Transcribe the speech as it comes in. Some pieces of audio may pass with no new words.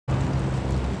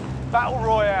Battle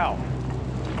Royale.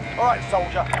 All right,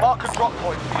 soldier. Mark a drop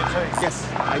point for your team. Yes,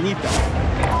 I need that.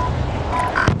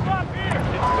 Drop here.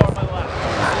 Disregard my left.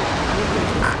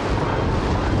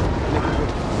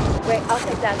 Wait, I'll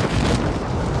take that.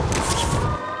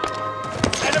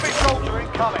 Enemy soldier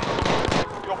incoming.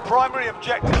 Your primary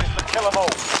objective is to kill them all.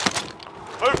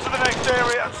 Move to the next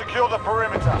area and secure the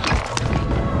perimeter.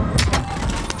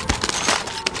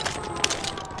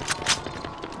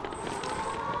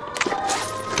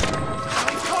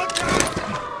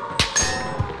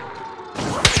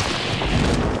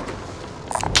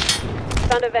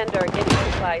 Found a vendor, getting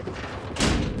supplies.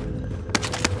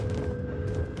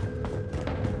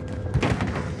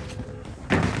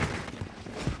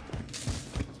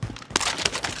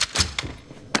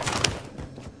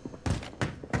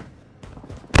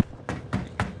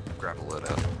 Grab a load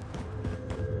up.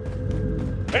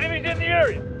 Enemies in the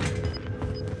area.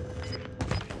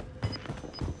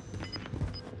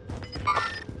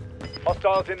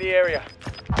 Hostiles in the area.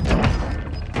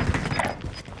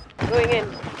 Going in.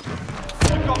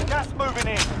 We've got gas moving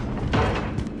in.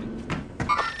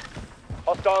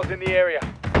 Hostiles in the area.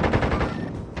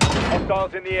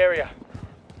 Hostiles in the area.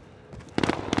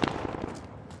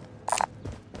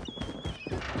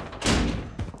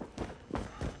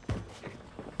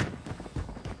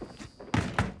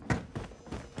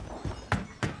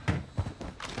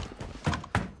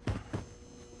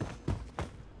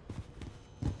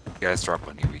 You guys drop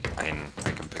one UV. I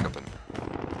can pick up and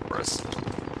rest.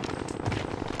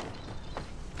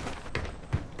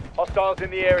 Hostiles in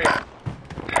the area.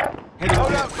 Heading there.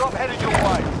 Loadout drop headed your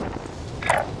way.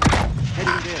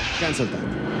 Heading there. Cancel that.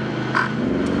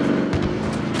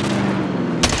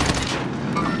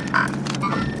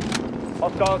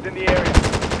 Hostiles in the area.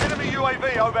 Enemy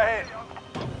UAV overhead.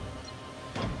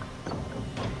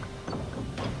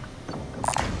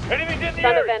 Enemies in the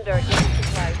Found a area. vendor, getting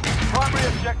supplies. Primary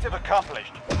objective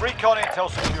accomplished. Recon intel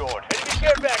secured. Enemy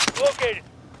care package located.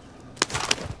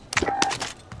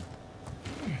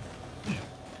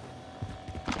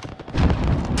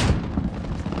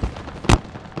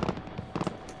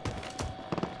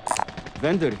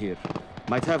 Vendor here.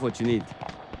 Might have what you need.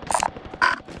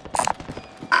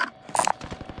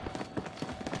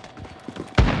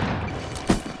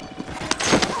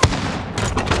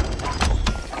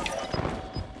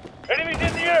 Enemies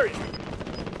in the area.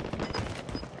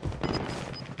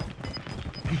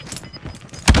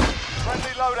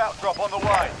 Friendly loadout drop on the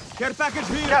way. Care package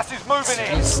here. Gas is moving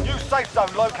in. New safe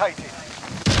zone located.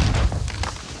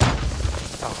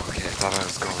 Oh, okay. I thought I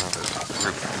was going on the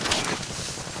group.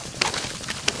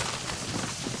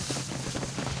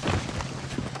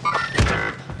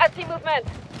 I see movement.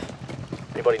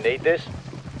 Anybody need this?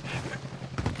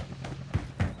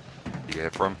 You get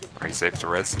it from? Are you safe to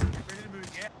rest?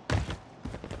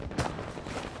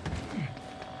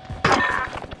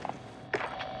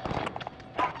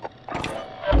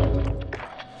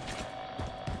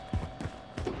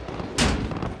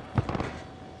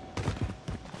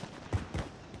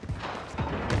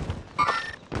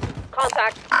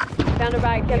 Contact. Found a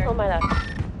bag, cancel on my left.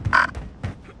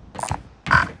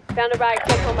 Found a bag,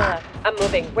 cancel on my left. I'm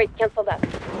moving. Wait, cancel that.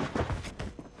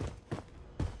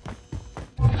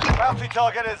 Bounty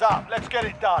target is up. Let's get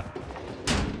it done.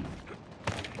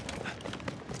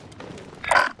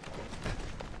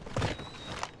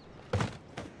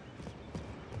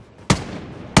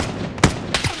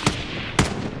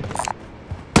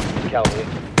 Calvary.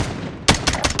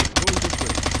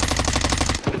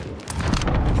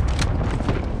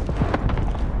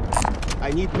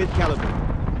 I need mid-caliber.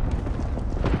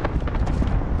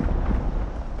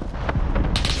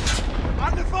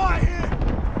 Under fire here!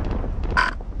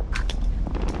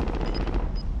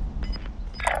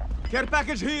 Care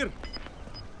package here.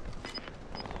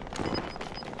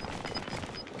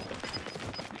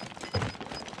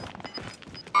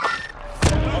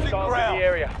 Losing ground. In the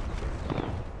area.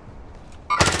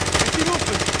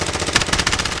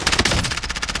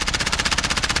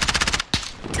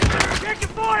 Taking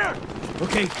fire!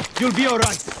 Okay, you'll be all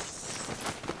right.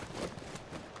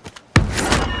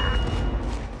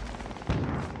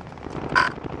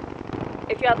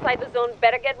 If you're outside the zone,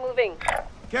 better get moving.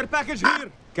 Care package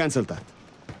here. Cancel that.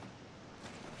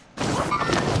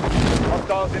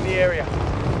 Hostiles in the area.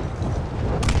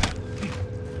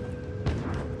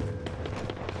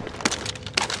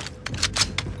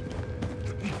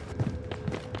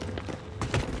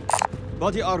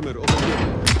 Body armor over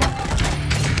here.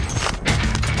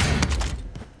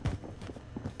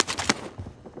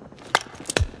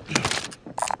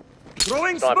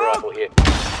 Throwing smoke! Here.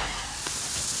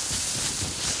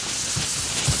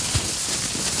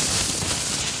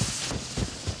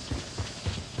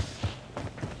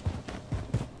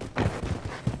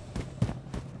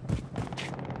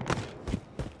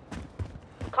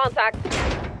 Contact.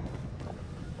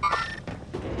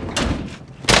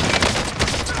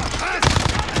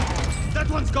 That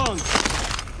one's gone.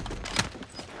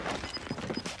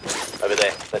 Over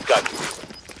there. Let's go.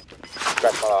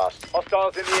 Scratch my last.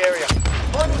 Hostiles in the area.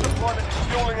 Final deployment is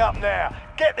fueling up now.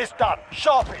 Get this done.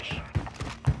 Sharpish.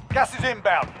 Gas is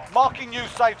inbound. Marking new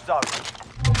safe zone.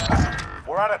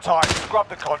 We're out of time. Scrub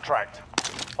the contract.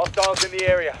 Hostiles in the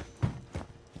area.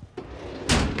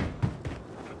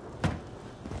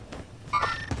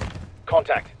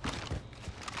 Contact.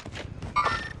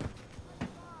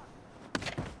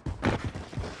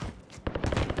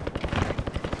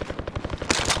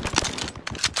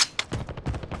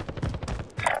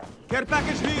 Care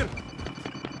package here.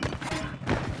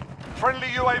 Friendly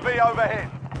UAV overhead.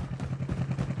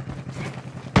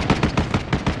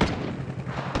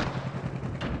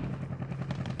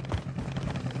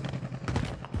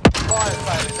 Fire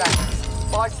sale is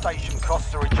active. Buy station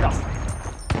costs are adjusted.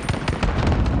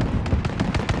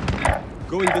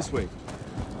 Going this way.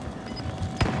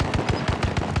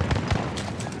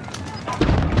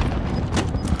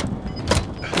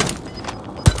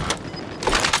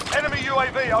 Enemy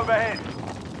UAV overhead.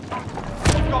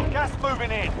 We've got gas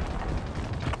moving in.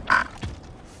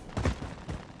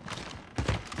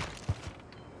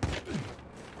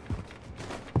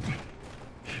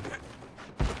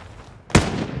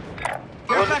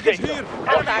 Care package here.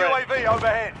 Enemy UAV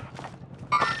overhead.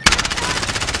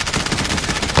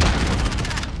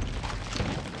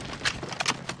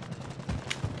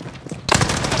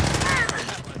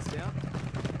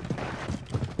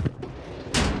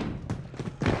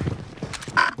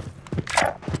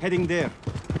 Heading there.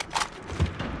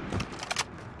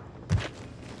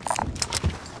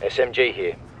 SMG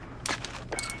here.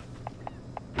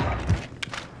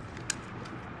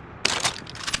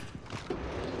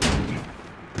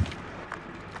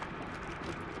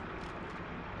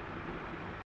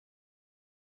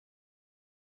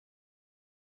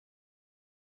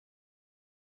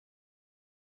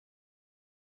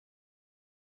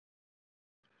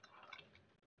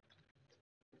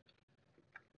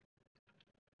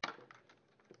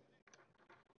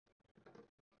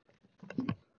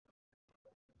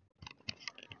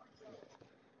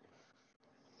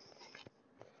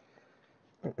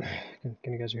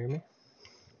 Can you guys hear me?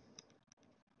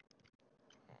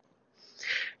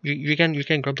 You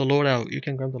can grab the loadout. You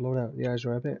can grab the loadout. You guys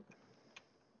grab it.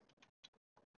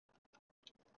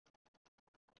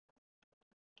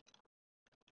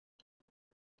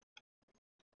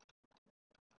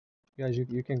 Guys,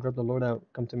 you can grab the loadout.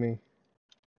 Come to me.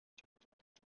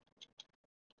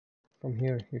 From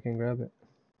here, you can grab it.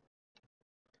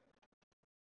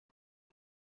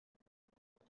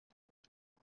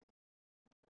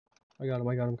 I got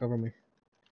him, cover me.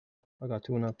 I got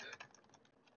two and up.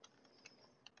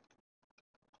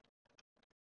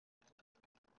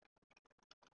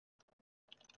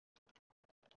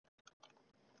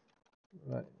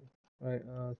 Right,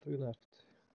 three left.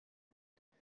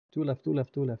 Two left.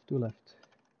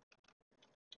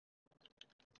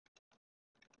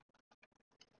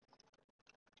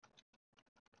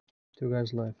 Two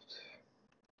guys left.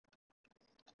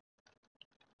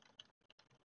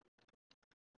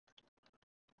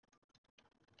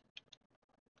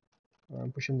 I'm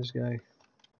pushing this guy.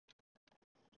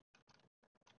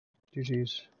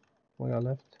 GG's. One guy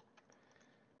left.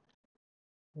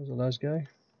 Where's the last guy?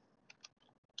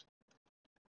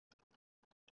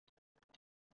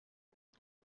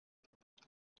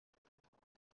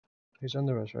 He's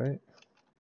under us, right?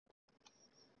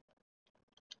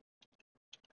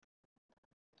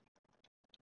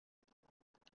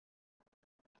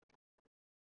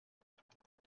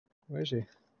 Where is he?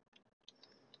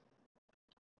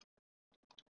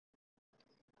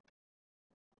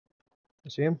 I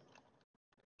see him.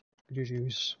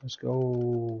 GG's. Let's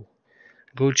go.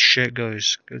 Good shit,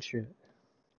 guys. Good shit.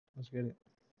 Let's get it.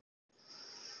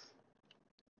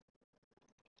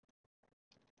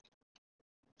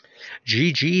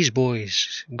 GG's,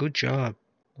 boys. Good job.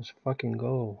 Let's fucking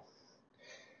go.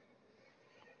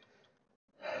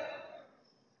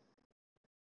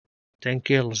 10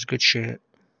 kills. Good shit.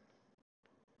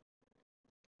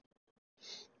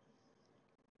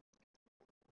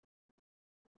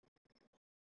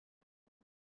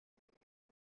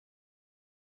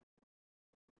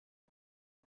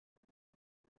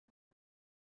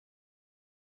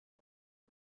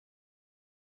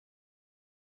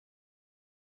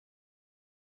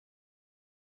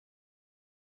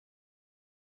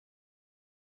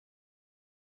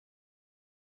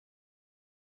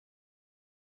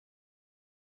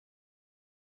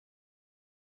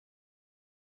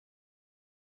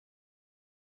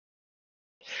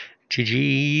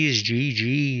 GG's,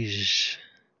 GG's.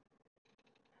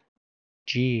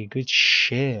 Gee, good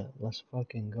shit. Let's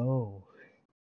fucking go.